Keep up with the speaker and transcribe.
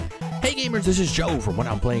Hey gamers, this is Joe from What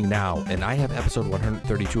I'm Playing Now, and I have episode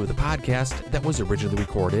 132 of the podcast that was originally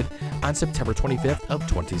recorded on September 25th of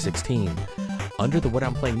 2016. Under the What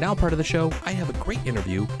I'm Playing Now part of the show, I have a great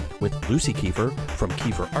interview with Lucy Kiefer from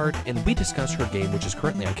Kiefer Art, and we discuss her game, which is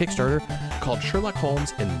currently on Kickstarter, called Sherlock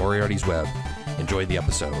Holmes and Moriarty's Web. Enjoy the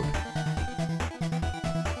episode.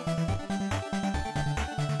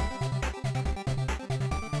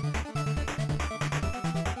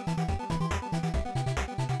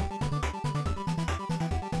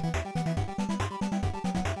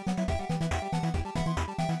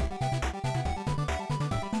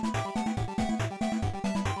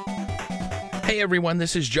 Hey everyone,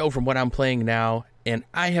 this is Joe from What I'm Playing Now, and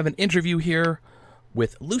I have an interview here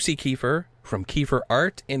with Lucy Kiefer from Kiefer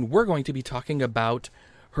Art, and we're going to be talking about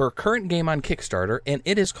her current game on Kickstarter, and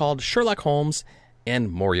it is called Sherlock Holmes and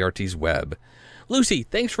Moriarty's Web. Lucy,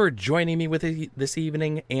 thanks for joining me with this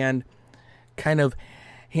evening and kind of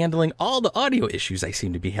handling all the audio issues I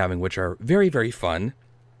seem to be having, which are very, very fun.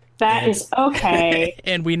 That is okay.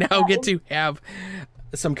 And we now get to have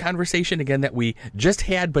some conversation again that we just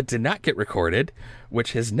had but did not get recorded,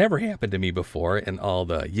 which has never happened to me before in all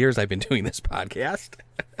the years I've been doing this podcast.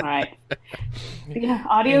 Right. Yeah,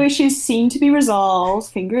 audio issues seem to be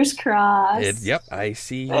resolved. Fingers crossed. Yep, I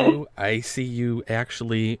see you. I see you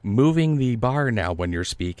actually moving the bar now when you're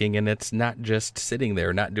speaking, and it's not just sitting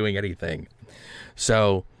there not doing anything.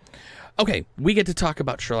 So, okay, we get to talk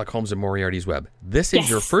about Sherlock Holmes and Moriarty's Web. This is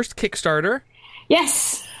your first Kickstarter.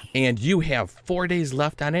 Yes. And you have 4 days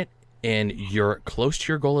left on it, and you're close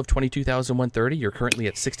to your goal of 22,130. You're currently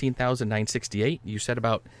at 16,968. You said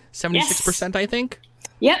about 76%, I think?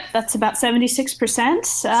 Yep, that's about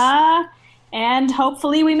 76%. And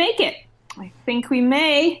hopefully we make it. I think we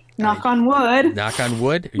may. Knock on wood. Knock on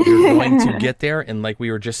wood. You're going to get there. And like we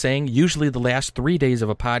were just saying, usually the last 3 days of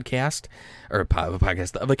a podcast, or of a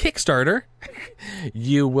Kickstarter,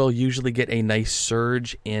 you will usually get a nice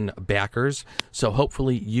surge in backers. So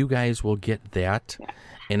hopefully you guys will get that,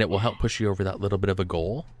 and it will help push you over that little bit of a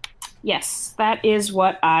goal. Yes, that is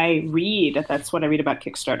what I read. That's what I read about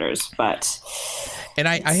Kickstarters. And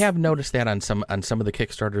I have noticed that on some of the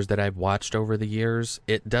Kickstarters that I've watched over the years,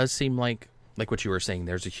 it does seem like what you were saying,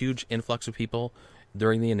 there's a huge influx of people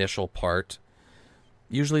during the initial part.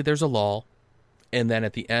 Usually there's a lull, and then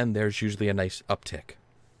at the end there's usually a nice uptick.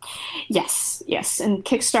 Yes. And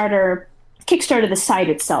Kickstarter, the site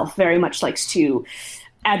itself, very much likes to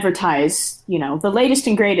advertise, the latest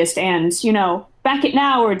and greatest, and, back it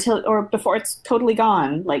now or before it's totally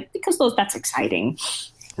gone, because that's exciting.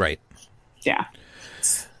 Right. Yeah.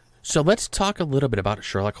 So let's talk a little bit about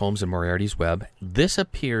Sherlock Holmes and Moriarty's Web. This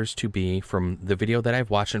appears to be, from the video that I've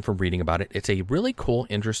watched and from reading about it, it's a really cool,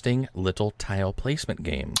 interesting little tile placement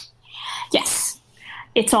game. Yes.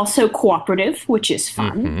 It's also cooperative, which is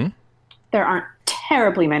fun. Mm-hmm. There aren't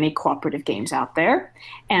terribly many cooperative games out there,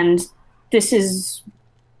 and this is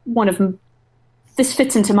this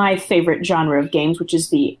fits into my favorite genre of games, which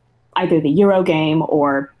is either the Euro game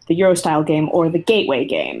or the Euro style game or the gateway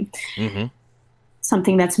game. Mm-hmm.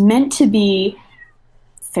 Something that's meant to be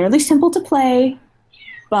fairly simple to play,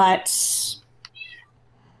 but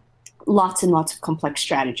lots and lots of complex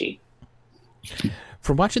strategy.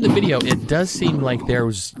 From watching the video, it does seem like there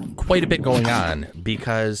was quite a bit going on,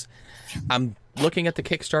 because I'm looking at the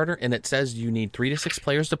Kickstarter and it says you need 3 to 6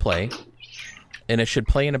 players to play, and it should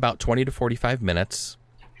play in about 20 to 45 minutes.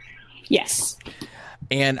 Yes.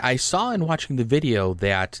 And I saw in watching the video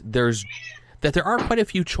that there are quite a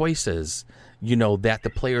few choices, that the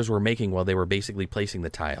players were making while they were basically placing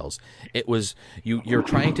the tiles. It was, you're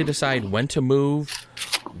trying to decide when to move,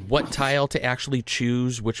 what tile to actually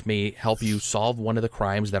choose, which may help you solve one of the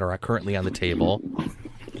crimes that are currently on the table,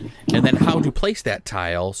 and then how to place that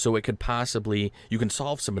tile so it could you can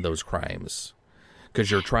solve some of those crimes,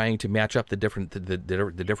 because you're trying to match up the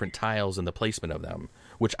different tiles and the placement of them,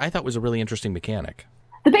 which I thought was a really interesting mechanic.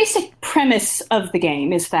 The basic premise of the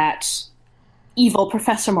game is that evil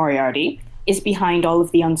Professor Moriarty is behind all of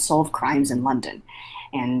the unsolved crimes in London.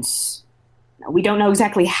 And we don't know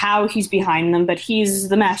exactly how he's behind them, but he's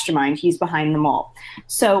the mastermind. He's behind them all.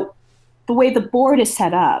 So the way the board is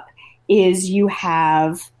set up is you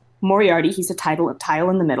have Moriarty, he's a tile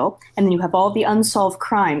in the middle, and then you have all the unsolved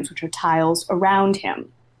crimes, which are tiles around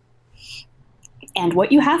him. And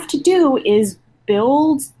what you have to do is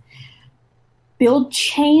build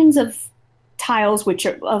chains of tiles, which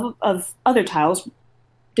are of other tiles,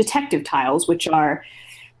 detective tiles, which are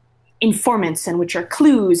informants and which are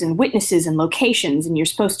clues and witnesses and locations, and you're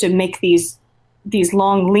supposed to make these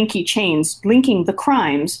long linky chains linking the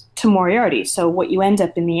crimes to Moriarty. So what you end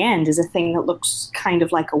up in the end is a thing that looks kind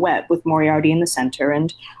of like a web with Moriarty in the center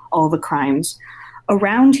and all the crimes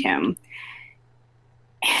around him.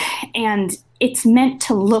 And it's meant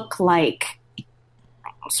to look like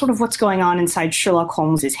sort of what's going on inside Sherlock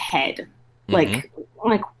Holmes's head. Like,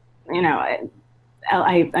 you know,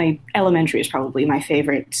 Elementary is probably my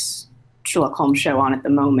favorite Sherlock Holmes show on at the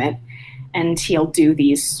moment. And he'll do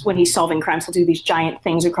these, when he's solving crimes, he'll do these giant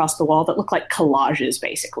things across the wall that look like collages,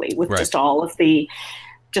 basically, with just all of the,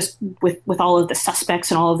 with all of the suspects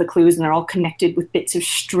and all of the clues, and they're all connected with bits of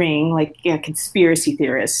string, like conspiracy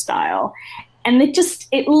theorist style. And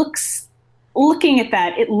it looks, looking at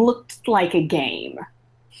that, it looked like a game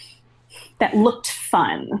that looked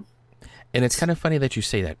fun. And it's kind of funny that you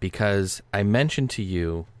say that, because I mentioned to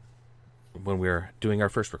you when we were doing our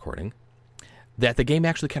first recording that the game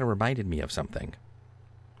actually kind of reminded me of something.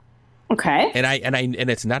 Okay. And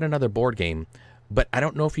it's not another board game, but I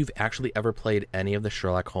don't know if you've actually ever played any of the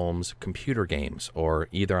Sherlock Holmes computer games, or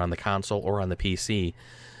either on the console or on the PC.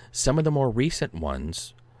 Some of the more recent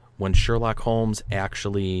ones, when Sherlock Holmes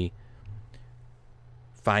actually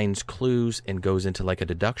finds clues and goes into like a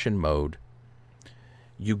deduction mode,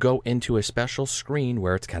 you go into a special screen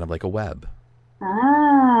where it's kind of like a web.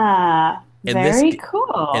 Ah, very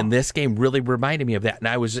cool. And this game really reminded me of that. And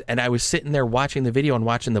I was sitting there watching the video and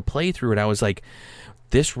watching the playthrough, and I was like,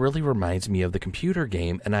 this really reminds me of the computer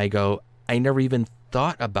game. And I go, I never even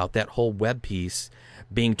thought about that whole web piece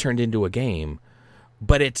being turned into a game.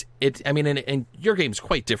 But I mean, and your game's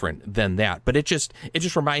quite different than that, but it just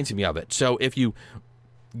reminds me of it. So if you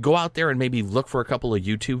go out there and maybe look for a couple of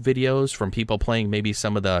YouTube videos from people playing maybe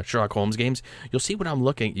some of the Sherlock Holmes games, you'll see what I'm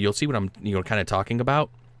kind of talking about.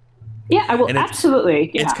 Yeah, I will.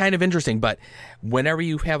 Absolutely. Yeah. It's kind of interesting, but whenever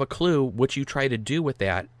you have a clue, what you try to do with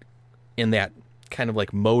that in that kind of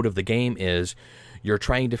like mode of the game is you're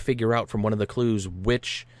trying to figure out from one of the clues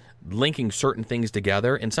which linking certain things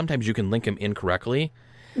together, and sometimes you can link them incorrectly,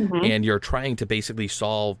 and you're trying to basically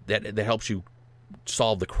solve that helps you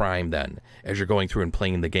solve the crime then as you're going through and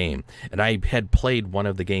playing the game. And I had played one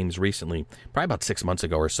of the games recently, probably about 6 months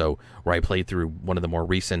ago or so, where I played through one of the more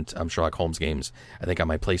recent Sherlock Holmes games. I think on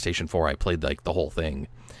my PlayStation 4 I played like the whole thing,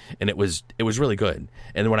 and it was really good.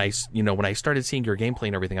 And when I started seeing your gameplay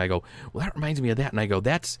and everything, I go, well, that reminds me of that. And I go,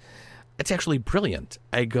 that's actually brilliant.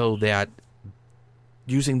 I go, that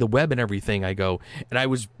using the web and everything, I go, and I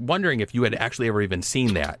was wondering if you had actually ever even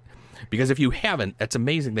seen that. Because if you haven't, it's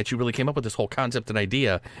amazing that you really came up with this whole concept and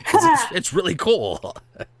idea. It's really cool.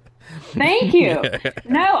 Thank you.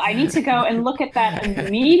 No, I need to go and look at that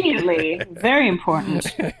immediately. Very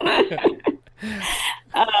important.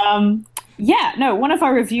 One of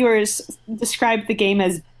our reviewers described the game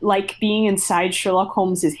as like being inside Sherlock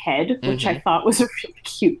Holmes's head, which I thought was a really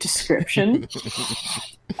cute description.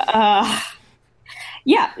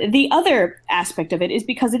 Yeah, the other aspect of it is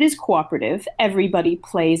because it is cooperative. Everybody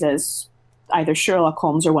plays as either Sherlock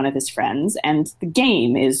Holmes or one of his friends, and the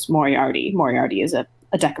game is Moriarty. Moriarty is a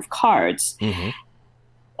deck of cards.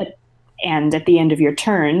 And at the end of your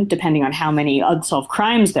turn, depending on how many unsolved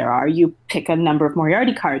crimes there are, you pick a number of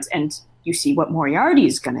Moriarty cards, and you see what Moriarty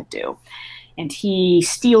is going to do. And he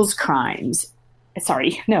steals crimes.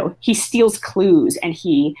 He steals clues, and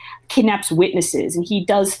he kidnaps witnesses, and he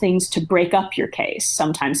does things to break up your case.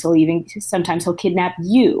 Sometimes he'll kidnap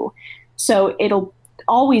you. So it'll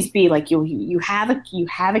always be like you have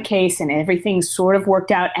a case and everything's sort of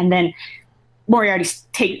worked out, and then Moriarty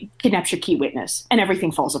kidnaps your key witness, and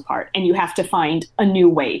everything falls apart, and you have to find a new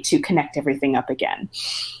way to connect everything up again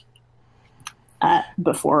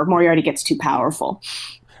before Moriarty gets too powerful.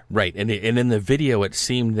 Right, and in the video, it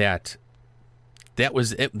seemed that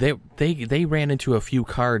was it. They ran into a few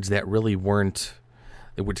cards that really weren't.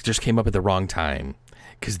 It just came up at the wrong time,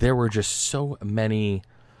 because there were just so many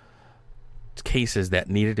cases that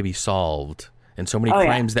needed to be solved, and so many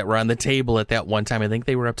crimes that were on the table at that one time. I think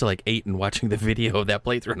they were up to like 8 and watching the video of that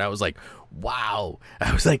playthrough, and I was like, wow.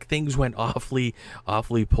 I was like, things went awfully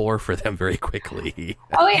poor for them very quickly.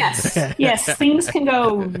 Oh, yes. Yes, things can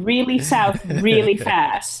go really south really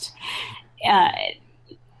fast.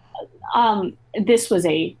 This was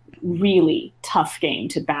a really tough game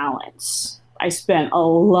to balance. I spent a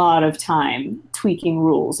lot of time tweaking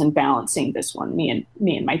rules and balancing this one. Me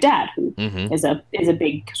and my dad, who is a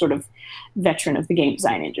big sort of veteran of the game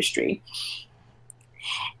design industry.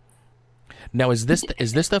 Now, is this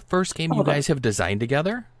the first game you guys have designed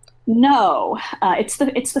together? No, it's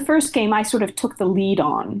the first game I sort of took the lead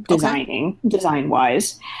on design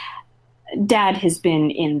wise. Dad has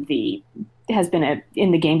been in the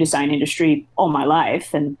game design industry all my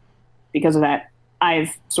life, and because of that,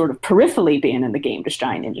 I've sort of peripherally been in the game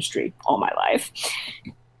design industry all my life.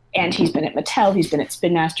 And he's been at Mattel, he's been at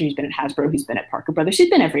Spin Master, he's been at Hasbro, he's been at Parker Brothers, he's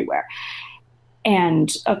been everywhere.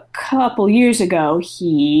 And a couple years ago,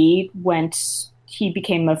 he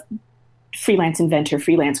became a freelance inventor,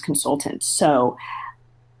 freelance consultant. So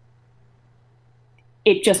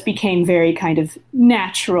it just became very kind of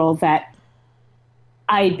natural that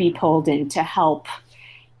I'd be pulled in to help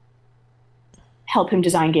him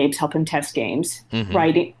design games, help him test games,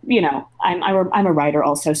 writing. I'm a writer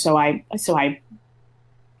also, so I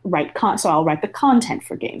write I'll write the content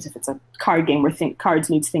for games. If it's a card game where cards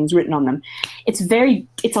needs things written on them, it's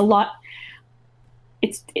a lot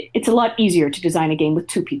easier to design a game with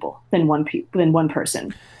two people than one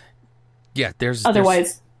person. Yeah,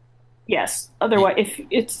 Yes. Otherwise, if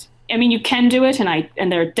it's, you can do it,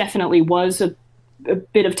 and there definitely was a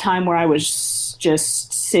bit of time where I was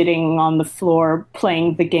just sitting on the floor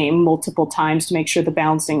playing the game multiple times to make sure the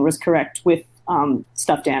balancing was correct with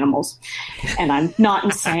stuffed animals, and I'm not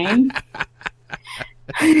insane.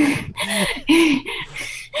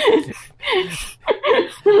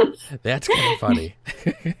 That's kind of funny.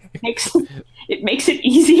 It makes it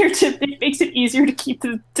easier to keep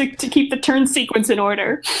the turn sequence in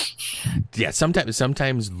order. Yeah,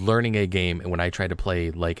 sometimes learning a game, and when I try to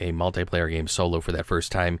play like a multiplayer game solo for that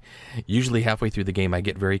first time, usually halfway through the game I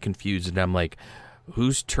get very confused, and I'm like,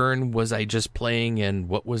 whose turn was I just playing, and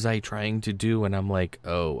what was I trying to do? And I'm like,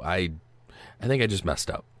 oh, I think I just messed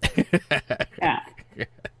up. Yeah.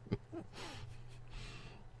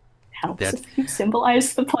 Helps if you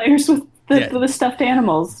symbolize the players with the stuffed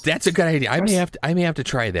animals. That's a good idea. I may have to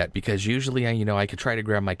try that, because usually I could try to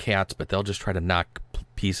grab my cats, but they'll just try to knock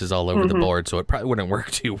pieces all over the board, so it probably wouldn't work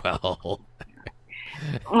too well.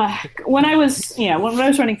 When I was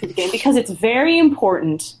running through the game, because it's very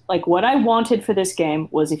important, like what I wanted for this game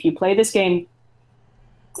was, if you play this game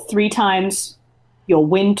 3 times, you'll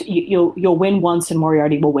win once and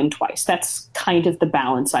Moriarty will win twice. That's kind of the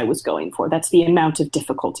balance I was going for. That's the amount of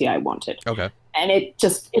difficulty I wanted. Okay. And it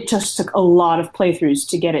just took a lot of playthroughs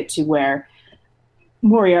to get it to where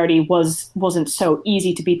Moriarty wasn't so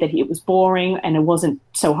easy to beat that it was boring, and it wasn't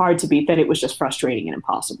so hard to beat that it was just frustrating and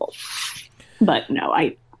impossible. But no,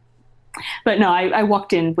 I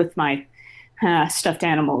walked in with my stuffed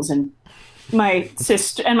animals, and my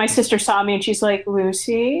sister saw me, and she's like,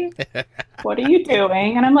 "Lucy, what are you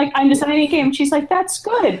doing?" And I'm like, "I'm designing a game." And she's like, "That's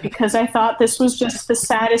good, because I thought this was just the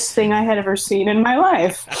saddest thing I had ever seen in my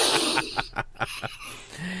life."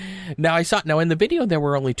 Now in the video there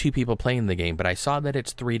were only 2 people playing the game, but I saw that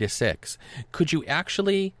it's 3 to 6. Could you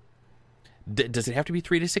actually? Does it have to be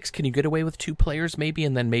 3 to 6? Can you get away with 2 players maybe,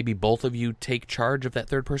 and then maybe both of you take charge of that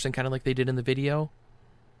third person, kind of like they did in the video?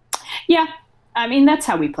 Yeah. That's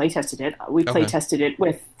how we play tested it. We play tested it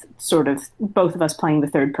with sort of both of us playing the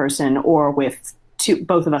third person, or with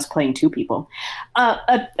both of us playing 2 people.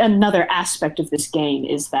 Another aspect of this game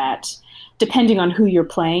is that depending on who you're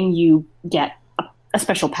playing, you get a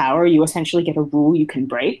special power. You essentially get a rule you can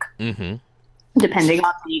break, depending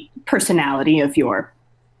on the personality of your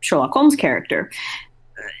Sherlock Holmes character.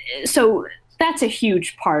 So that's a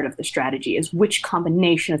huge part of the strategy, is which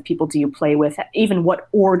combination of people do you play with, even what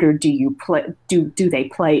order do you play do they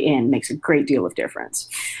play in, makes a great deal of difference.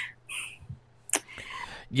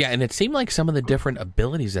 Yeah, and it seemed like some of the different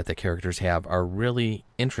abilities that the characters have are really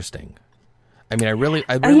interesting. I really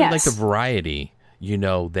yes. like the variety,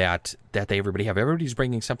 that everybody have. Everybody's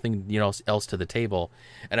bringing something, else to the table.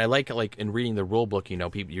 And I like in reading the rule book,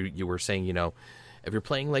 people, you were saying, if you're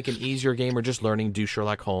playing like an easier game or just learning, do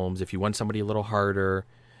Sherlock Holmes. If you want somebody a little harder,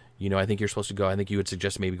 I think you're supposed to go. I think you would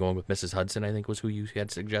suggest maybe going with Mrs. Hudson, I think was who you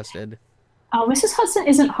had suggested. Oh, Mrs. Hudson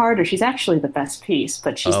isn't harder. She's actually the best piece,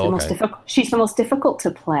 but she's the most difficult. She's the most difficult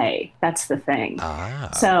to play. That's the thing.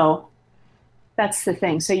 So that's the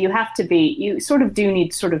thing. So you sort of do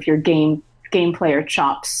need sort of your game player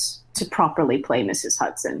chops to properly play Mrs.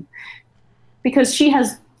 Hudson, because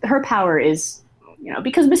her power is,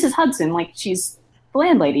 because Mrs. Hudson, she's the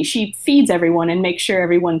landlady. She feeds everyone and makes sure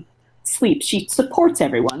everyone sleeps. She supports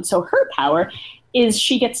everyone. So her power is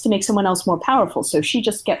she gets to make someone else more powerful. So she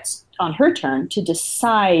just gets on her turn to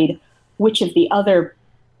decide which of the other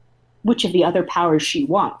powers she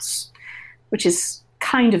wants, which is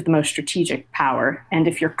kind of the most strategic power. And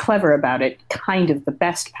if you're clever about it, kind of the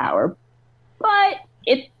best power. But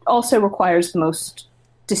it also requires the most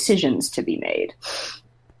decisions to be made.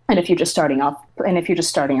 And if you're just starting out playing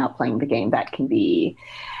the game, that can be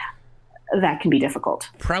difficult.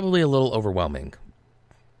 Probably a little overwhelming.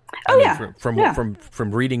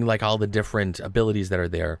 From reading all the different abilities that are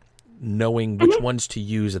there, knowing which ones to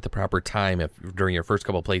use at the proper time during your first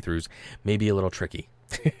couple playthroughs may be a little tricky.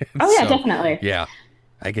 Yeah, definitely. Yeah.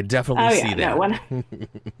 I could definitely see that. No,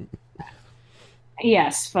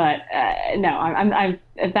 yes, but no,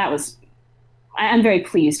 I'm very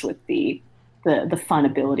pleased with the fun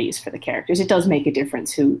abilities for the characters. It does make a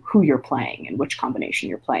difference who you're playing and which combination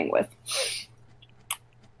you're playing with.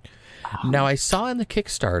 Now, I saw in the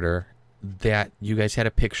Kickstarter that you guys had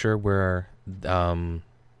a picture where there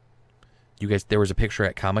was a picture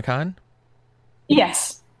at Comic-Con.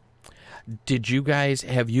 Yes.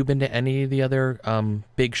 Have you been to any of the other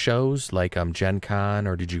big shows like Gen Con,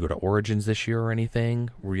 or did you go to Origins this year or anything?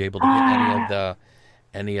 Were you able to get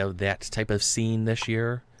any of that type of scene this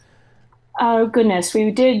year? Oh goodness,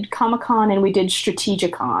 we did Comic-Con and we did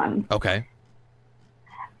Strategicon. Okay.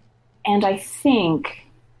 And I think,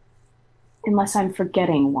 unless I'm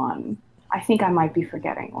forgetting one, I think I might be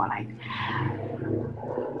forgetting one.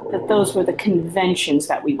 That those were the conventions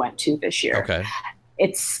that we went to this year. Okay.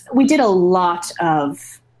 We did a lot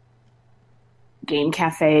of game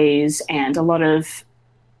cafes and a lot of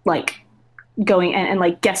going and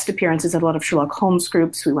like guest appearances at a lot of Sherlock Holmes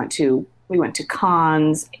groups. We went to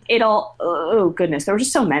cons. Oh goodness, there were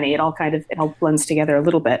just so many. It all blends together a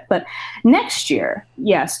little bit. But next year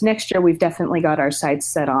we've definitely got our sights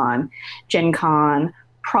set on Gen Con,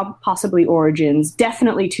 possibly Origins,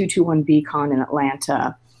 definitely 221B Con in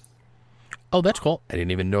Atlanta. Oh, that's cool. I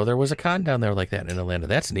didn't even know there was a con down there like that in Atlanta.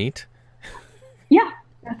 That's neat. Yeah,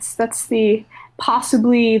 that's the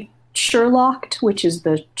possibly Sherlocked, which is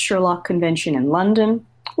the Sherlock convention in London.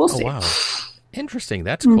 We'll see. Oh, wow. Interesting.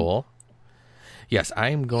 That's cool. Yes, I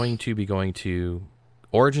am going to be going to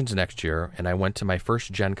Origins next year, and I went to my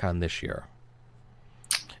first Gen Con this year.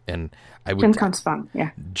 And Gen Con's fun,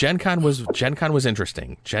 yeah. Gen Con was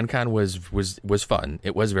interesting. Gen Con was fun.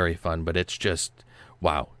 It was very fun, but it's just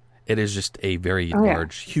wow. It is just a very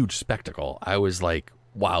large, huge spectacle. I was like,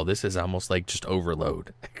 wow, this is almost like just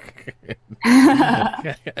overload.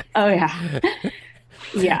 Oh yeah.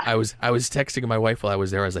 Yeah. I was texting my wife while I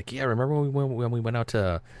was there. I was like, yeah, remember when we went out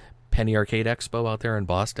to Penny Arcade Expo out there in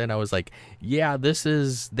Boston? I was like, yeah, this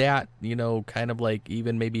is that, kind of like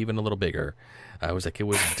maybe even a little bigger. I was like, it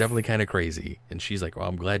was definitely kind of crazy. And she's like, well,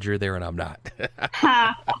 I'm glad you're there and I'm not.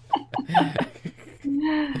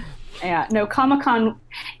 Yeah, no, Comic-Con,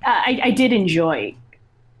 I did enjoy.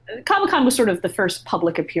 Comic-Con was sort of the first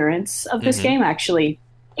public appearance of this game, actually.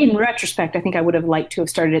 In retrospect, I think I would have liked to have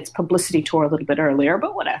started its publicity tour a little bit earlier,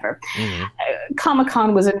 but whatever.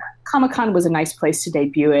 Comic-Con was a nice place to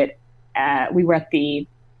debut it. We were at the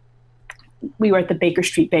Baker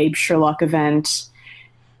Street Babe Sherlock event,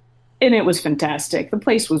 and it was fantastic. The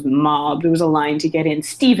place was mobbed. There was a line to get in.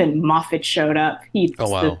 Stephen Moffat showed up. He's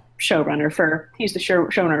the showrunner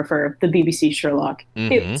for the BBC Sherlock.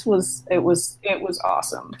 It was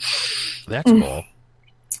awesome. That's cool.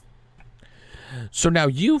 So now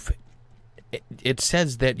it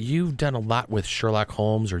says that you've done a lot with Sherlock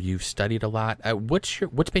Holmes, or you've studied a lot. What's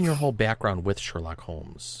been your whole background with Sherlock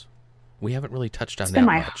Holmes? We haven't really touched on that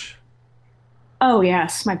much. Oh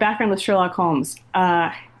yes, my background with Sherlock Holmes.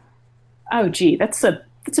 Oh gee, that's a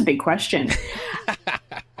big question.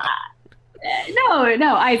 No,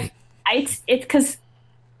 it's because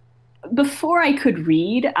before I could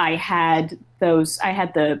read, I had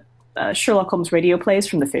the Sherlock Holmes radio plays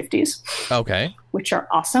from the 50s. Okay. Which are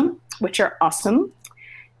awesome.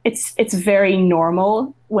 It's very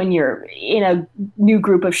normal when you're in a new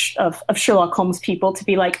group of Sherlock Holmes people to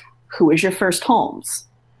be like, who is your first Holmes?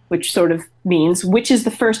 Which sort of means, which is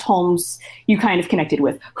the first Holmes you kind of connected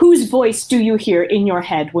with? Whose voice do you hear in your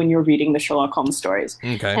head when you're reading the Sherlock Holmes stories?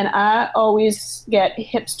 Okay. And I always get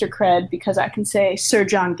hipster cred because I can say Sir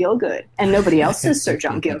John Gielgud, and nobody else says Sir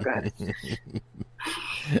John Gielgud.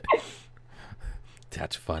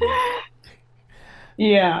 That's funny.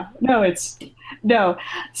 Yeah.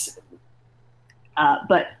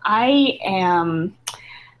 But I am...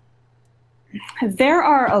 There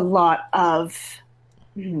are a lot of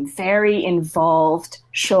very involved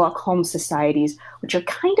Sherlock Holmes societies, which are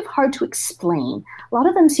kind of hard to explain. A lot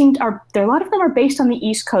of them are based on the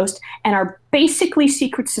East Coast and are basically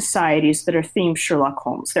secret societies that are themed Sherlock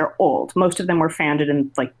Holmes. They're old. Most of them were founded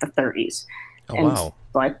in like the 30s. Oh,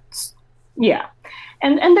 wow. Yeah.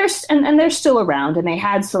 And they're still around, and they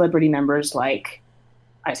had celebrity members like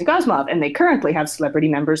Isaac Asimov, and they currently have celebrity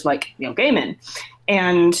members like Neil Gaiman.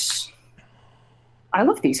 And I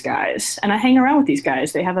love these guys, and I hang around with these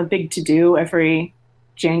guys. They have a big to-do every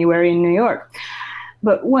January in New York.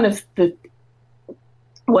 But one of the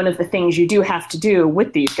things you do have to do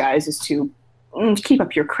with these guys is to keep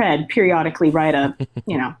up your cred. Periodically write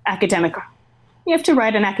academic. You have to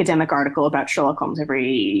write an academic article about Sherlock Holmes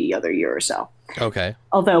every other year or so. Okay.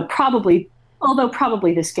 Although probably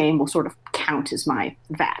this game will sort of count as my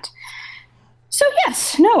that. So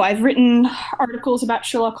yes, no, I've written articles about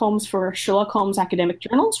Sherlock Holmes for Sherlock Holmes academic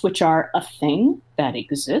journals, which are a thing that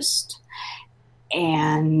exist.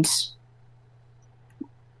 And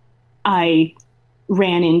I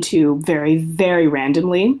ran into very, very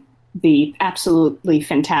randomly the absolutely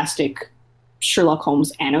fantastic Sherlock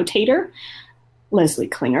Holmes annotator, Leslie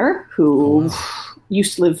Klinger, who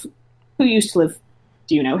used to live.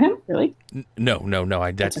 Do you know him? Really?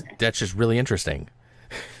 No. That's just really interesting.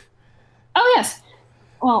 Oh yes.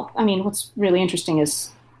 Well, I mean, what's really interesting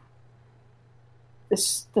is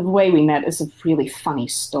the way we met is a really funny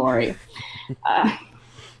story.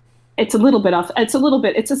 It's just a little bit of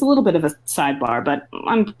a sidebar, but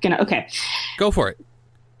I'm gonna okay. Go for it.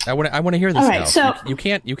 I want to hear this all right, now. So you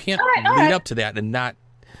can't all lead right. up to that and not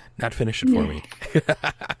finish it for me.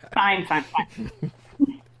 Fine.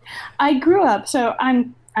 I grew up. So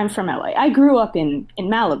I'm from LA. I grew up in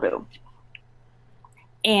Malibu,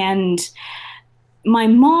 and my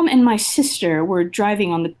mom and my sister were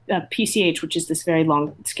driving on the PCH, which is this very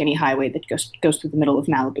long, skinny highway that goes through the middle of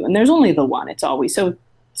Malibu. And there's only the one. It's always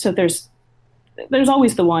so there's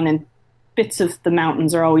always the one, and bits of the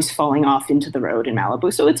mountains are always falling off into the road in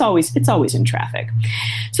Malibu. So it's always in traffic.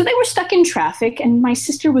 So they were stuck in traffic, and my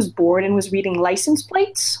sister was bored and was reading license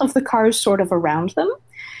plates of the cars sort of around them.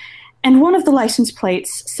 And one of the license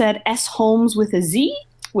plates said S. Holmes with a Z,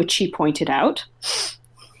 which she pointed out.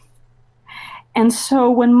 And so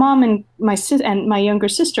when Mom and my younger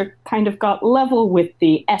sister kind of got level with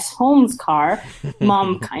the S. Holmes car,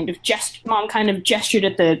 Mom kind of gestured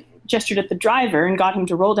at the driver and got him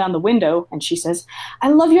to roll down the window. And she says, "I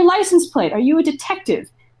love your license plate. Are you a detective?"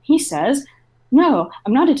 He says, "No,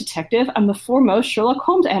 I'm not a detective. I'm the foremost Sherlock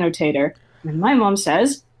Holmes annotator." And my mom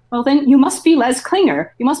says, "Well, then you must be Les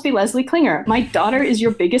Klinger. You must be Leslie Klinger. My daughter is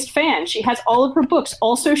your biggest fan. She has all of her books.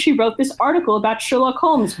 Also, she wrote this article about Sherlock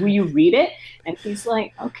Holmes. Will you read it?" And he's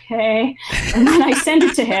like, "Okay." And then I send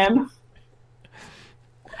it to him.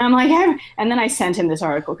 I'm like, and then I sent him this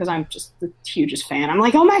article because I'm just the hugest fan. I'm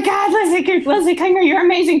like, "Oh my God, Leslie Klinger, you're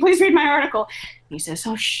amazing. Please read my article." And he says,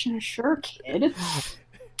 "Oh, sure, kid."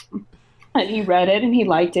 And he read it and he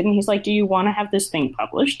liked it. And he's like, "Do you want to have this thing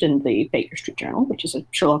published in the Baker Street Journal, which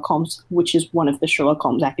is one of the Sherlock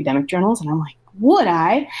Holmes academic journals?" And I'm like, "Would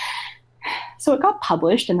I?" So it got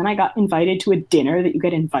published, and then I got invited to a dinner that you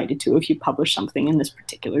get invited to if you publish something in this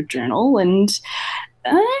particular journal. And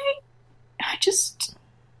I just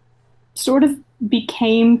sort of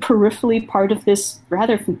became peripherally part of this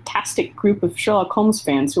rather fantastic group of Sherlock Holmes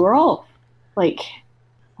fans who are all like,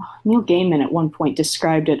 Neil Gaiman at one point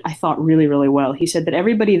described it, I thought, really, really well. He said that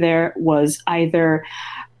everybody there was either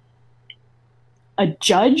a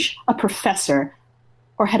judge, a professor,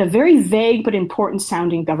 or had a very vague but important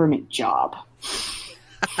sounding government job.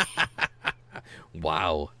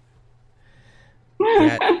 Wow.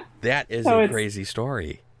 That is a crazy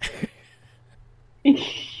story.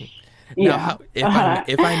 Yeah. Now,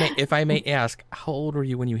 if I may ask, how old were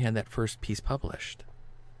you when you had that first piece published?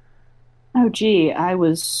 Oh, gee, I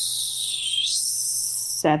was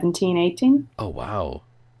 17, 18. Oh, wow.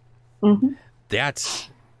 Mm-hmm. That's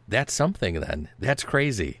something then. That's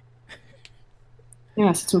crazy.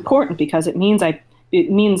 Yes, it's important because it means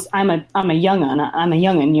I'm a young'un,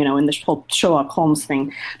 in this whole Sherlock Holmes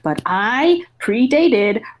thing. But I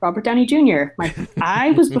predated Robert Downey Jr.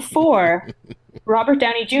 I was before Robert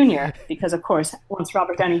Downey Jr. because, of course, once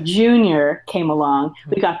Robert Downey Jr. came along,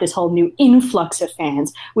 we got this whole new influx of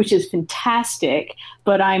fans, which is fantastic.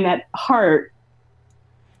 But I'm at heart,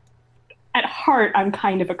 I'm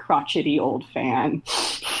kind of a crotchety old fan.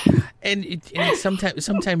 And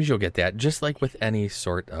sometimes you'll get that, just like with any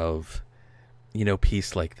sort of,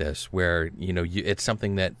 piece like this, where, it's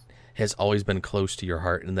something that has always been close to your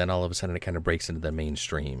heart, and then all of a sudden it kind of breaks into the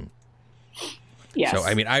mainstream. Yes. So,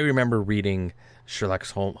 I remember reading Sherlock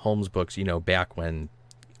Holmes books, back when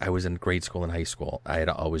I was in grade school and high school. I had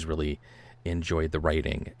always really enjoyed the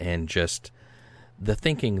writing and just the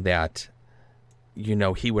thinking that,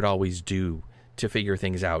 he would always do to figure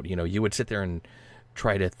things out. You would sit there and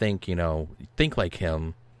try to think like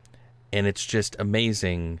him, and it's just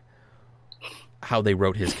amazing how they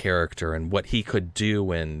wrote his character and what he could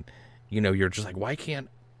do, and you're just like, why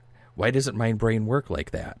doesn't my brain work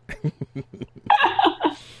like that?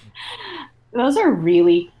 Those are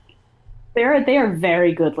really, they are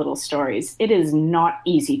very good little stories. It is not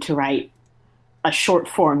easy to write a short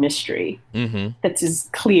form mystery that's as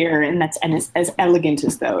clear and as elegant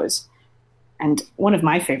as those. And one of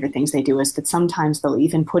my favorite things they do is that sometimes they'll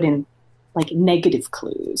even put in like negative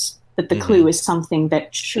clues, that the clue is something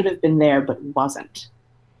that should have been there but wasn't.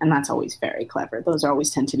 And that's always very clever. Those always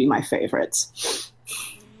tend to be my favorites.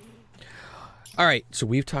 All right, so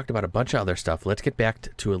we've talked about a bunch of other stuff. Let's get back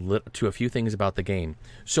to a few things about the game.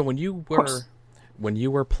 So when you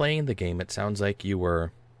were playing the game, it sounds like you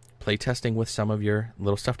were playtesting with some of your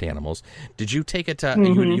little stuffed animals. Did you take it to?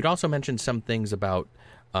 You'd also mentioned some things about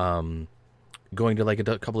going to like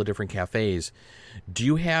a couple of different cafes. Do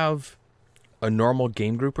you have a normal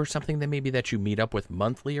game group or something that you meet up with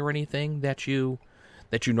monthly or anything that you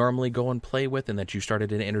normally go and play with, and that you started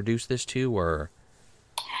to introduce this to, or?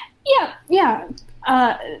 Yeah.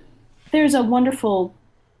 There's a wonderful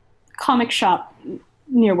comic shop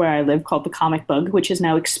near where I live called the Comic Bug, which is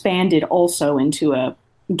now expanded also into a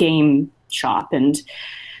game shop, and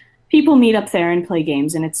people meet up there and play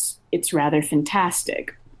games, and it's rather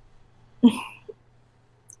fantastic.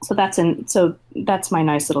 So that's my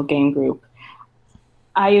nice little game group.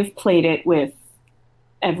 I have played it with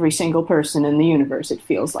every single person in the universe, it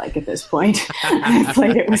feels like, at this point. I've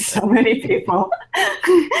played it with so many people.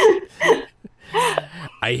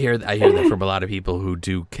 I hear that from a lot of people who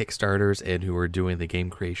do Kickstarters and who are doing the game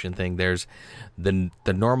creation thing. There's the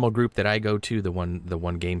normal group that I go to, the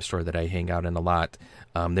one game store that I hang out in a lot.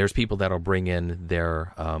 There's people that'll bring in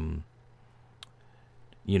their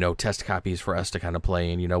test copies for us to kind of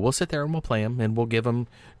play, and we'll sit there and we'll play them, and we'll give them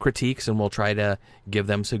critiques, and we'll try to give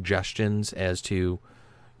them suggestions as to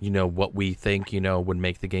what we think would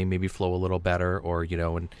make the game maybe flow a little better, or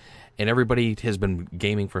and everybody has been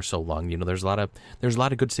gaming for so long. There's a lot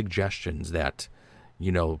of good suggestions that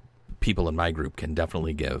people in my group can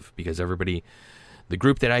definitely give, because the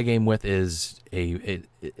group that I game with is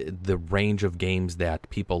the range of games that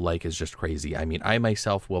people like is just crazy. I mean, I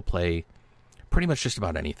myself will play pretty much just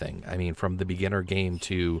about anything. I mean, from the beginner game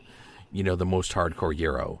to the most hardcore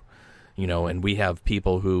Euro, and we have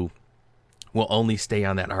people who will only stay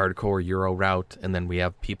on that hardcore Euro route, and then we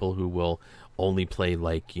have people who will only play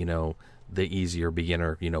like the easier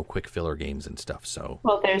beginner quick filler games and stuff. So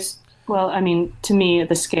to me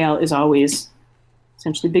the scale is always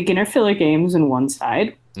essentially beginner filler games on one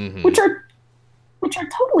side, which are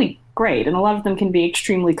totally great, and a lot of them can be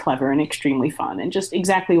extremely clever and extremely fun and just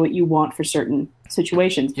exactly what you want for certain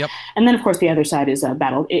situations. Yep. And then of course the other side is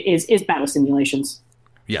battle simulations.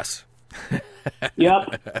 Yes.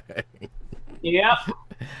 Yep.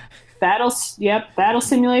 Battle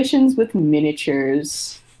simulations with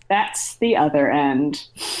miniatures. That's the other end.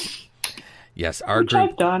 Yes, our which group.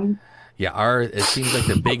 I've done. Yeah, it seems like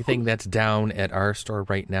the big thing that's down at our store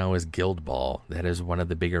right now is Guild Ball. That is one of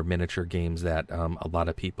the bigger miniature games that a lot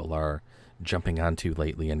of people are jumping onto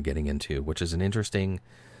lately and getting into, which is an interesting,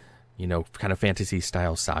 kind of fantasy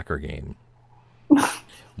style soccer game.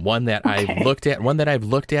 One that I've looked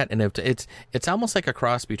at, and it's almost like a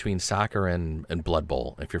cross between soccer and Blood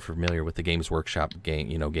Bowl. If you're familiar with the Games Workshop game,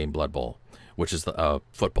 game Blood Bowl, which is a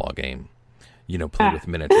football game, played with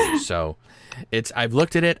miniatures. So I've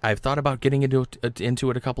looked at it. I've thought about getting into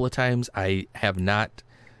it a couple of times. I have not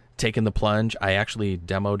taken the plunge. I actually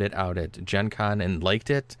demoed it out at Gen Con and liked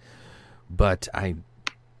it, but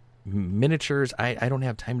miniatures, I don't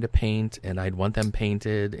have time to paint, and I'd want them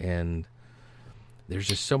painted, and there's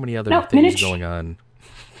just so many other things going on.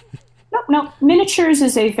 No. Miniatures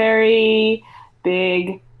is a very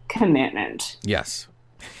big commitment. Yes.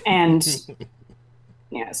 And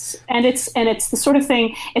yes, and it's the sort of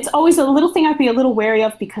thing. It's always a little thing I'd be a little wary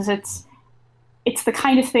of, because it's the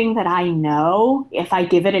kind of thing that I know if I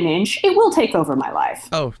give it an inch, it will take over my life.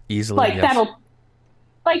 Oh, easily. Yes.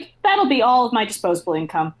 That'll be all of my disposable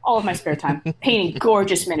income, all of my spare time, painting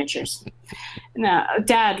gorgeous miniatures. Now,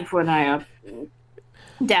 Dad,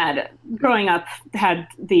 growing up, had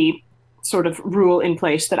the sort of rule in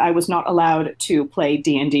place that I was not allowed to play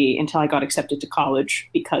D&D until I got accepted to college,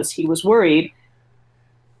 because he was worried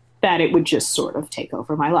that it would just sort of take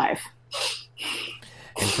over my life.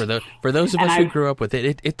 And for those of us who grew up with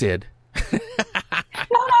it, it did.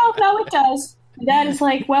 No, it does. Dad is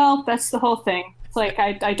like, well, that's the whole thing. It's like,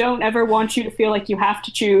 I don't ever want you to feel like you have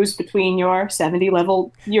to choose between your 70th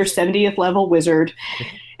level wizard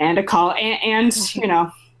and a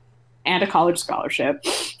college scholarship.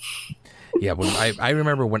 Yeah, I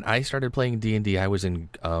remember when I started playing D&D, I was in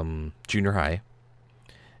junior high,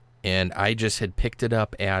 and I just had picked it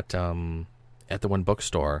up at the one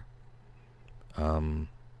bookstore. I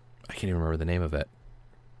can't even remember the name of it.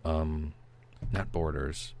 Not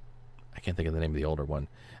Borders. I can't think of the name of the older one.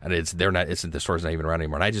 And the store's not even around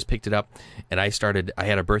anymore. And I just picked it up, and I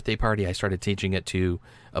had a birthday party. I started teaching it to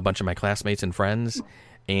a bunch of my classmates and friends,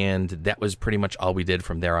 and that was pretty much all we did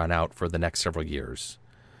from there on out for the next several years.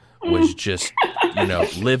 Was just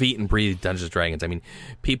live, eat, and breathe Dungeons and Dragons. I mean,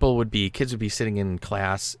 kids would be sitting in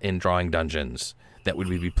class and drawing dungeons that would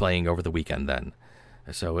we be playing over the weekend then.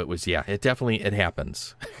 So it was, it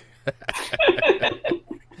happens.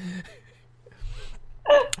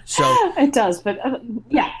 So it does, but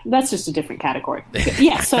that's just a different category.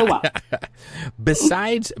 Yeah, so what?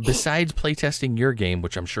 Besides playtesting your game,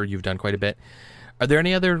 which I'm sure you've done quite a bit, are there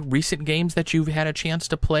any other recent games that you've had a chance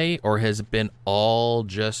to play, or has it been all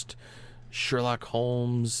just Sherlock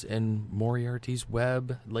Holmes and Moriarty's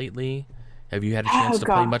Web lately? Have you had a chance to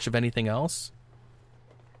play much of anything else?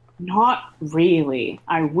 Not really.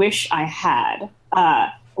 I wish I had.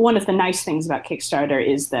 One of the nice things about Kickstarter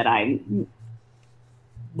is that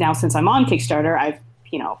now since I'm on Kickstarter, I've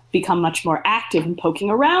become much more active in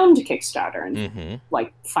poking around Kickstarter and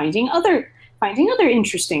like finding other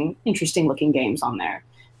interesting looking games on there.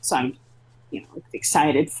 So I'm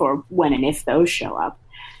excited for when and if those show up.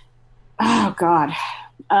 Oh God.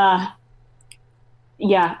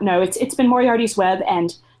 It's been Moriarty's Web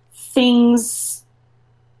and things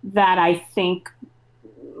that I think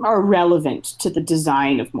are relevant to the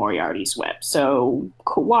design of Moriarty's Web. So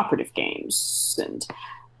cooperative games and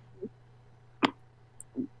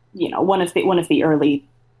one of the early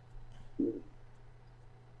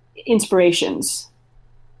inspirations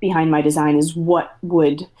behind my design is what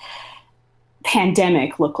would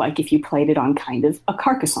Pandemic look like if you played it on kind of a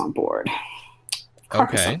Carcassonne board.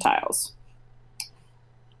 Carcassonne tiles.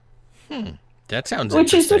 That sounds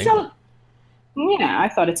interesting. I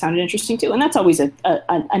thought it sounded interesting too. And that's always a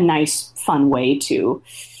nice, fun way to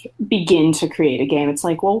begin to create a game. It's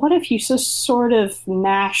like, well, what if you just sort of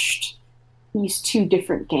mashed these two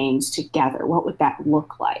different games together? What would that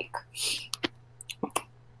look like?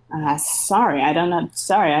 Sorry, I don't know.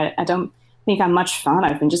 Sorry, I don't think I'm much fun.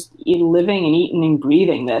 I've been just living and eating and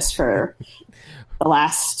breathing this for the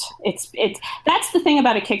last. That's the thing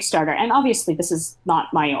about a Kickstarter, and obviously this is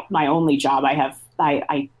not my only job. I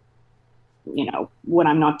when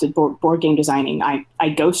I'm not board game designing, I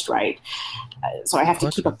ghostwrite, so I have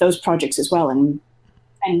to keep up those projects as well. And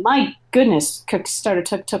my goodness,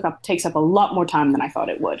 Kickstarter takes up a lot more time than I thought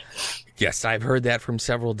it would. Yes, I've heard that from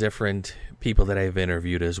several different people that I've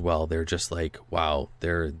interviewed as well. They're just like, wow,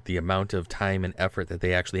 the amount of time and effort that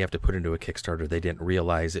they actually have to put into a Kickstarter, they didn't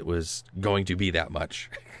realize it was going to be that much.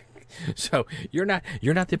 So you're not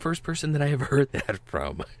the first person that I have heard that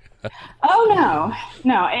from. Oh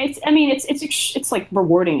no! It's like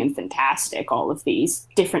rewarding and fantastic. All of these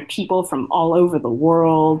different people from all over the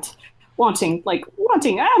world wanting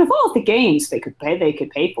out of all the games they could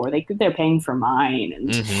pay for. They're paying for mine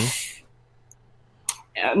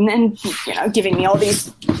and giving me all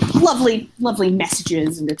these lovely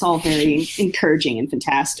messages, and it's all very encouraging and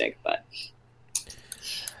fantastic. But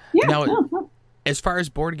as far as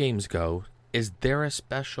board games go, is there a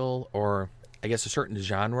special or I guess a certain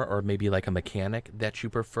genre or maybe like a mechanic that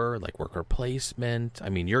you prefer, like worker placement? I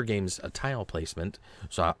mean, your game's a tile placement,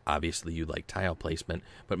 so obviously you like tile placement,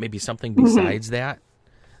 but maybe something besides that,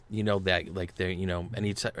 that like there,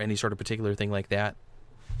 any sort of particular thing like that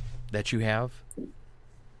you have?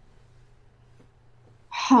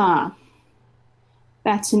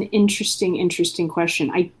 That's an interesting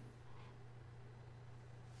question. I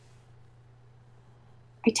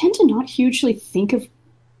tend to not hugely think of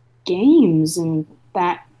games in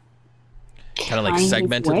that kind of like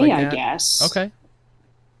segmented way, like that? I guess. Okay.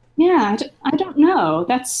 Yeah, I don't know.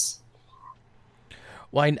 That's...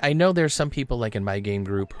 Well, I know there's some people like in my game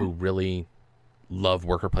group who really love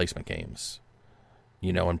worker placement games,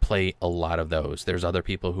 and play a lot of those. There's other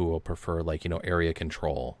people who will prefer like, area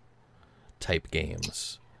control type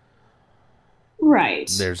games.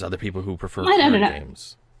 Right. There's other people who prefer card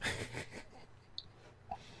games.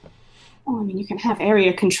 Well, I mean, you can have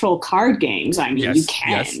area control card games. I mean, you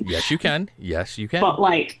can. Yes, you can. Yes, you can. But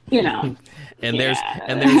and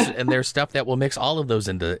there's stuff that will mix all of those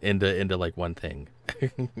into like one thing.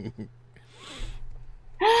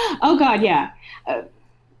 Oh God, yeah.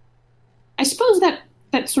 I suppose that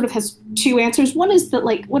sort of has two answers. One is that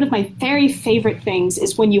like one of my very favorite things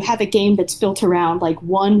is when you have a game that's built around like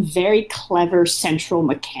one very clever central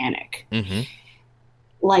mechanic. Mm-hmm.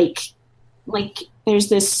 Like there's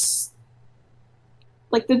this.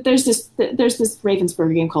 There's this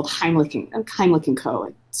Ravensburger game called Heimlich and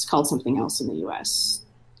Co. It's called something else in the U.S.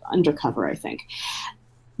 Undercover, I think.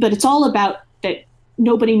 But it's all about that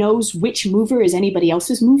nobody knows which mover is anybody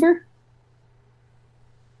else's mover.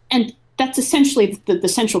 And that's essentially the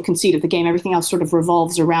central conceit of the game. Everything else sort of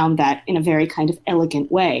revolves around that in a very kind of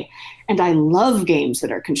elegant way. And I love games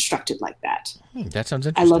that are constructed like that. That sounds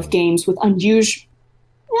interesting. I love games with unusual...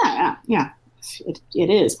 Yeah. It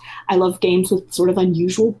is. I love games with sort of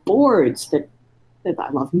unusual boards. That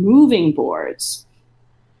I love moving boards.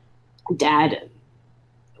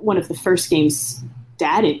 One of the first games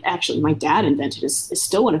my dad invented is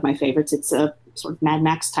still one of my favorites. It's a sort of Mad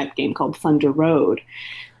Max type game called Thunder Road.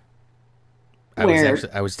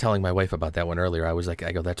 I was telling my wife about that one earlier. I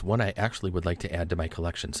go, that's one I actually would like to add to my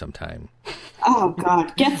collection sometime. Oh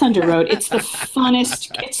God, get Thunder Road. It's the funnest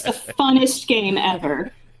game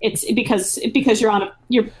ever. It's because you're on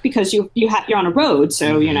a road,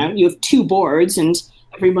 so you know you have two boards and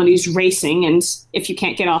everybody's racing, and if you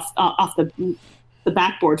can't get off the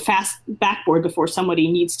backboard before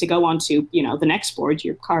somebody needs to go onto the next board,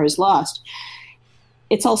 your car is lost.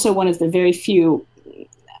 It's also one of the very few.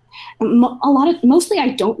 Mostly I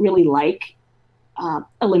don't really like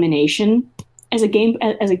elimination as a game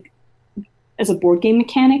as a board game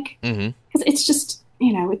mechanic, because it's just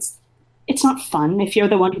it's not fun if you're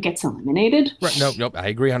the one who gets eliminated. Right? Nope. I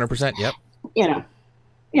agree 100%. Yep.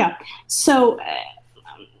 Yeah. So,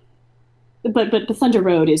 but the Thunder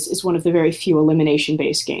Road is one of the very few elimination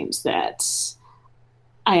based games that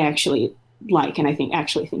I actually like, and I think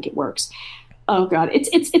it works. Oh God,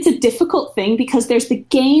 it's a difficult thing because there's the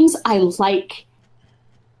games I like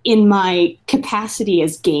in my capacity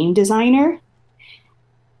as game designer,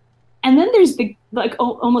 and then there's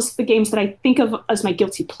almost the games that I think of as my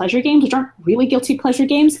guilty pleasure games, which aren't really guilty pleasure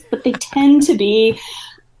games, but they tend to be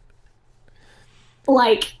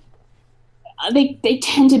they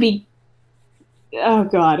tend to be. Oh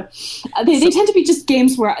God, they tend to be just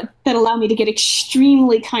games that allow me to get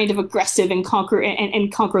extremely kind of aggressive and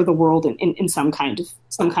conquer the world in some kind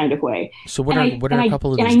of way. So what are a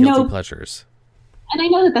couple of these guilty pleasures? And I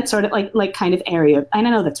know that's sort of like kind of area. And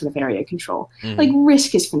I know that's sort of area control. Mm-hmm. Like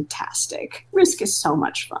Risk is fantastic. Risk is so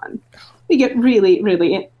much fun. We get really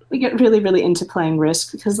into playing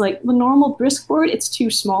Risk because like the normal Risk board, it's too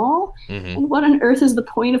small. Mm-hmm. And what on earth is the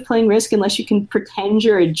point of playing Risk unless you can pretend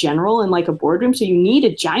you're a general in like a boardroom? So you need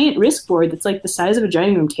a giant Risk board that's like the size of a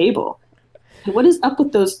dining room table. And what is up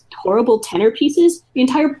with those horrible tenor pieces? The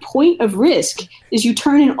entire point of Risk is you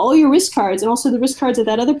turn in all your Risk cards and also the Risk cards of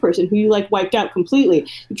that other person who you like wiped out completely.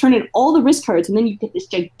 You turn in all the Risk cards and then you get this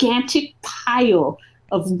gigantic pile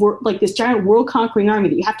of like this giant world conquering army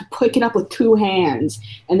that you have to pick it up with two hands,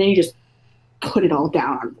 and then you just put it all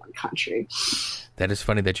down on one country. That is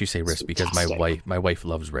funny that you say Risk because my wife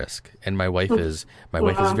loves Risk, and my wife is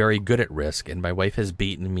very good at Risk, and my wife has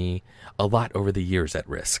beaten me a lot over the years at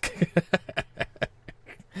Risk.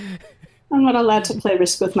 I'm not allowed to play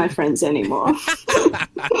Risk with my friends anymore.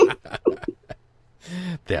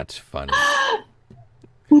 That's funny.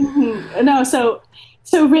 No, so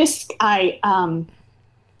Risk, I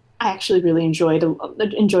actually really enjoyed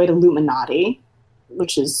Illuminati,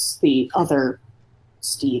 which is the other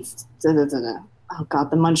Steve. Oh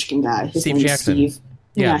God, the Munchkin guy. His Steve Jackson. Steve.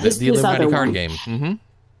 Yeah, the Illuminati card game. Mm-hmm.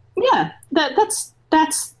 Yeah,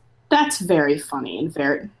 that's very funny and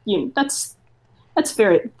very that's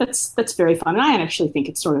very fun. And I actually think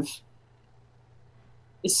it's sort of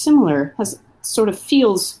is similar, sort of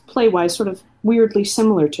feels play-wise sort of weirdly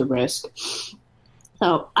similar to Risk.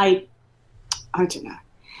 So I don't know.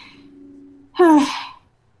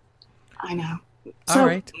 I know. All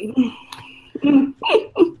right.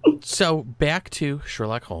 So back to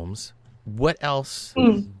Sherlock Holmes. What else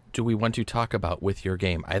do we want to talk about with your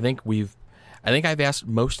game? I think I've asked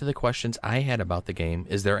most of the questions I had about the game.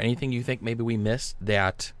 Is there anything you think maybe we missed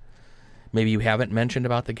that maybe you haven't mentioned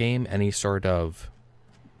about the game? Any sort of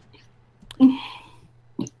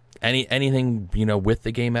anything, with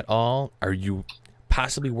the game at all? Are you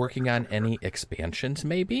possibly working on any expansions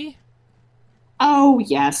maybe? Oh,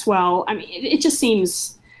 yes. Well, I mean, it just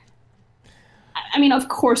seems. I mean, of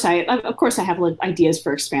course I have ideas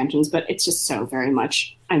for expansions, but it's just so very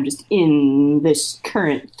much. I'm just in this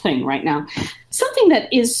current thing right now. Something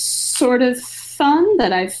that is sort of fun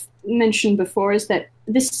that I've mentioned before is that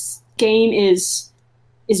this game is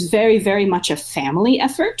very, very much a family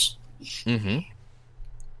effort. Mm-hmm.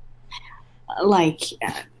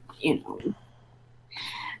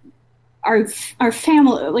 Our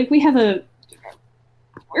family, like we have a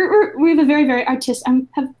very, very I'm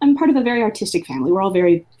part of a very artistic family. We're all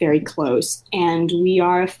very, very close, and we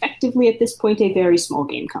are effectively at this point a very small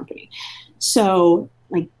game company. So,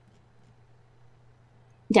 like,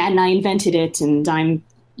 Dad and I invented it, and I'm,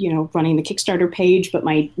 running the Kickstarter page, but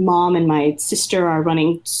my mom and my sister are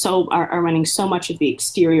running so much of the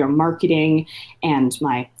exterior marketing, and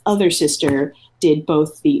my other sister did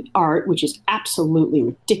both the art, which is absolutely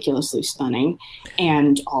ridiculously stunning,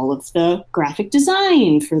 and all of the graphic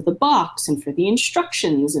design for the box and for the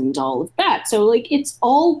instructions and all of that. So like it's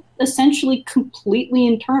all essentially completely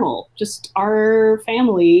internal. Just our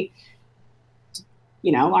family,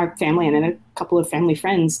 our family and then a couple of family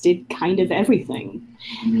friends did kind of everything,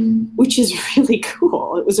 which is really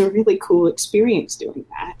cool. It was a really cool experience doing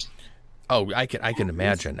that. Oh, I can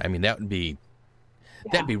imagine. I mean, that'd be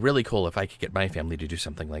really cool if I could get my family to do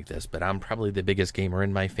something like this, but I'm probably the biggest gamer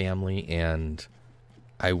in my family, and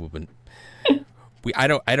I wouldn't. I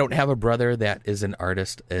don't have a brother that is an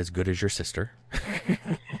artist as good as your sister.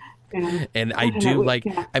 And I do like,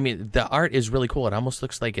 I mean, the art is really cool. It almost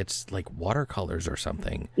looks like it's like watercolors or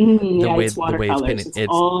something. It's watercolors. It's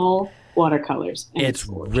all watercolors. It's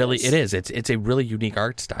really, it is. It's a really unique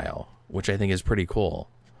art style, which I think is pretty cool.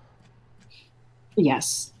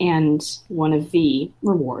 Yes, and one of the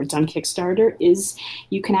rewards on Kickstarter is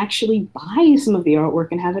you can actually buy some of the artwork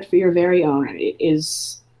and have it for your very own. It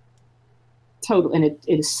is total, and it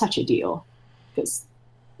is such a deal because,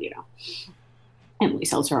 Emily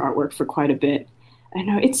sells her artwork for quite a bit. I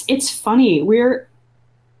know it's funny. We're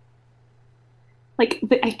like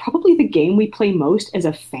probably the game we play most as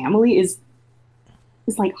a family is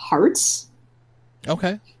like Hearts.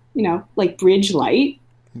 Okay. Like Bridge Light.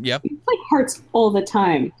 Yep. We play Hearts all the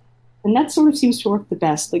time, and that sort of seems to work the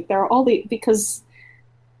best. Like there are because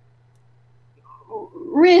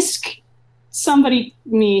Risk,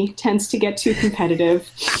 me tends to get too competitive,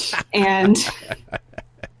 and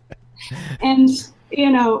and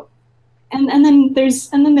then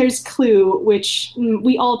there's Clue, which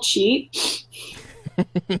we all cheat,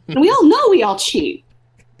 and we all know we all cheat,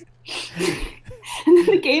 and then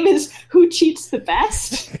the game is who cheats the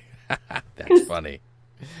best. That's funny.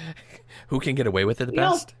 Who can get away with it the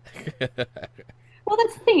best? Well,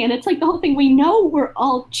 that's the thing, and it's like the whole thing. We know we're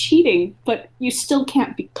all cheating, but you still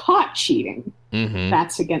can't be caught cheating. Mm-hmm.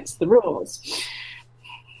 That's against the rules.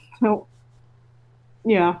 So,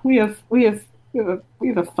 yeah, we have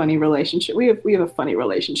a funny relationship. We have a funny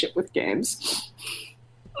relationship with games.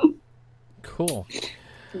 Cool.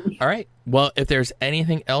 All right. Well, if there's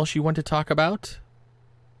anything else you want to talk about,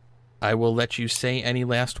 I will let you say any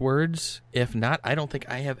last words. If not, I don't think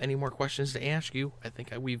I have any more questions to ask you. I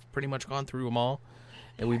think we've pretty much gone through them all,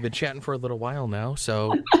 and we've been chatting for a little while now.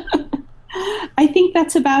 So I think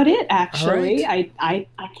that's about it, actually. Right. I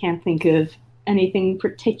can't think of anything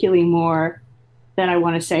particularly more that I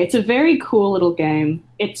want to say. It's a very cool little game.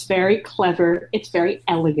 It's very clever. It's very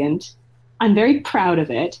elegant. I'm very proud of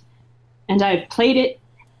it, and I've played it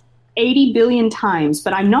 80 billion times,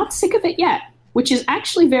 but I'm not sick of it yet, which is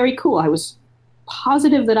actually very cool. I was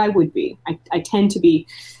positive that I would be. I tend to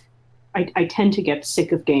get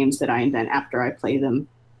sick of games that I invent after I play them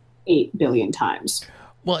 8 billion times.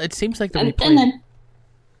 Well, it seems like and then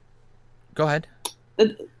go ahead.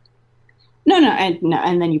 No,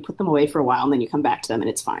 and then you put them away for a while, and then you come back to them, and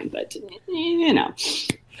it's fine. But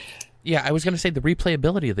Yeah, I was going to say the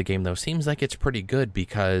replayability of the game though seems like it's pretty good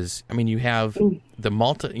because I mean you have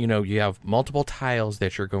you have multiple tiles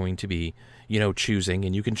that you're going to be choosing,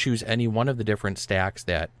 and you can choose any one of the different stacks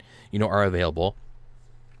that are available.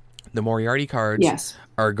 The Moriarty cards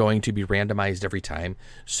are going to be randomized every time.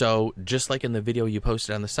 So just like in the video you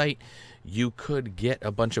posted on the site, you could get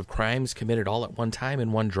a bunch of crimes committed all at one time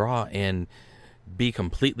in one draw and be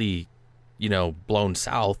completely, blown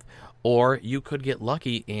south. Or you could get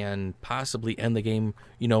lucky and possibly end the game,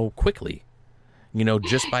 quickly,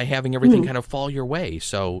 just by having everything kind of fall your way.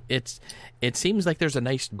 So it seems like there's a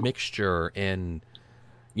nice mixture and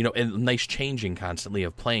nice changing constantly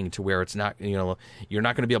of playing to where it's not, you're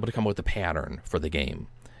not going to be able to come up with a pattern for the game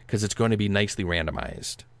because it's going to be nicely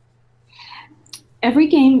randomized. Every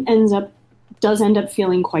game does end up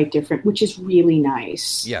feeling quite different, which is really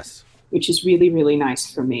nice. Yes. Which is really, really nice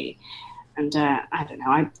for me. And I don't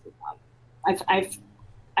know,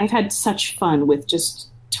 I've had such fun with just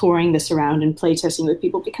touring this around and playtesting with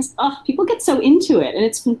people because people get so into it and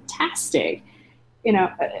it's fantastic.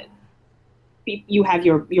 You have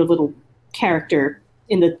your little character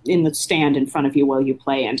in the stand in front of you while you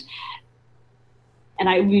play, and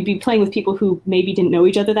we'd be playing with people who maybe didn't know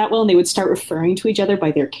each other that well, and they would start referring to each other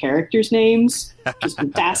by their characters' names, which is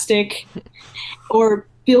fantastic. Or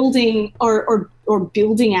building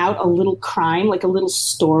building out a little crime, like a little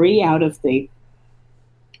story out of the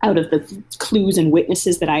clues and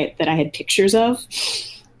witnesses that I had pictures of.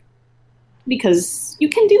 because you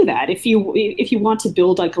can do that if you want to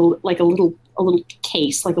build like a little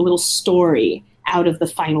case, like a little story out of the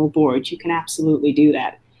final board. You can absolutely do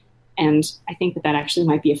that, and I think that actually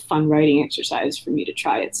might be a fun writing exercise for me to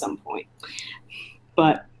try at some point.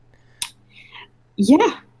 But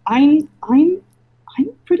yeah, I'm pretty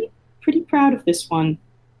proud of this one.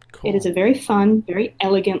 Cool. It is a very fun, very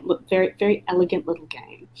elegant little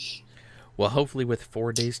game. Well, hopefully with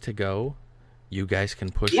 4 days to go, you guys can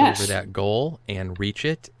push over that goal and reach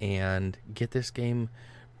it and get this game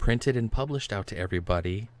printed and published out to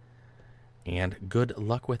everybody. And good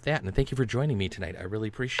luck with that. And thank you for joining me tonight. I really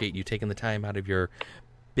appreciate you taking the time out of your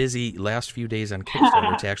busy last few days on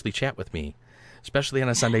Kickstarter to actually chat with me, especially on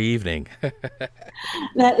a Sunday evening.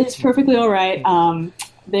 That is perfectly all right.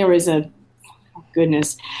 There was a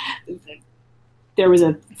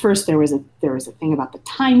thing about the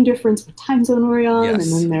time difference, the time zone we're on,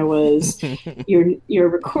 yes. And then there was your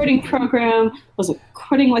recording program wasn't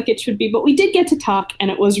recording like it should be, but we did get to talk,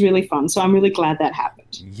 and it was really fun. So I'm really glad that happened.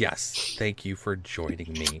 Yes, thank you for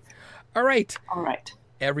joining me. All right,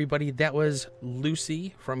 everybody. That was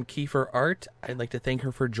Lucy from Kiefer Art. I'd like to thank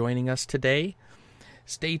her for joining us today.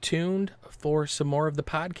 Stay tuned for some more of the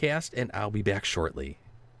podcast, and I'll be back shortly.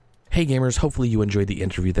 Hey gamers, hopefully you enjoyed the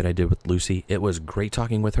interview that I did with Lucy. It was great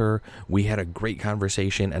talking with her. We had a great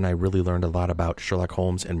conversation, and I really learned a lot about Sherlock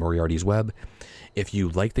Holmes and Moriarty's Web. If you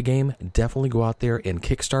like the game, definitely go out there and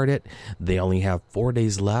kickstart it. They only have 4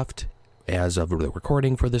 days left as of the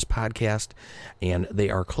recording for this podcast, and they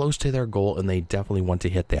are close to their goal, and they definitely want to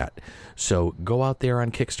hit that. So go out there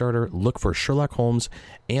on Kickstarter, look for Sherlock Holmes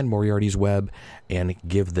and Moriarty's Web, and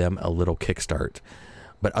give them a little kickstart.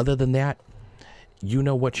 But other than that, you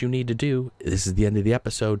know what you need to do. This is the end of the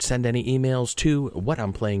episode. Send any emails to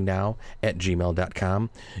whatimplayingnow@gmail.com.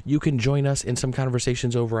 You can join us in some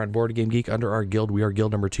conversations over on Board Game Geek under our guild. We are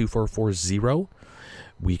guild number 2440.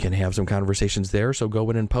 We can have some conversations there, so go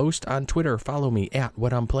in and post on Twitter. Follow me at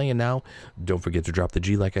What I'm Playing Now. Don't forget to drop the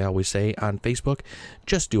G like I always say on Facebook.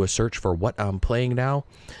 Just do a search for What I'm Playing Now.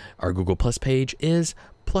 Our Google Plus page is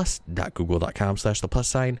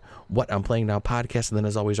plus.google.com/+sign What I'm Playing Now podcast. And then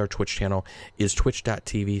as always, our Twitch channel is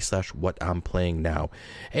twitch.tv/What I'm Playing Now.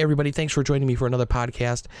 Hey everybody, thanks for joining me for another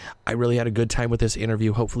podcast. I really had a good time with this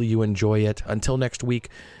interview. Hopefully you enjoy it. Until next week,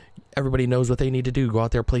 everybody knows what they need to do. Go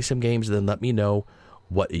out there, play some games, and then let me know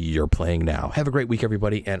what you're playing now. Have a great week,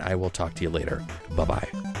 everybody, and I will talk to you later.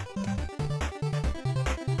 Bye-bye.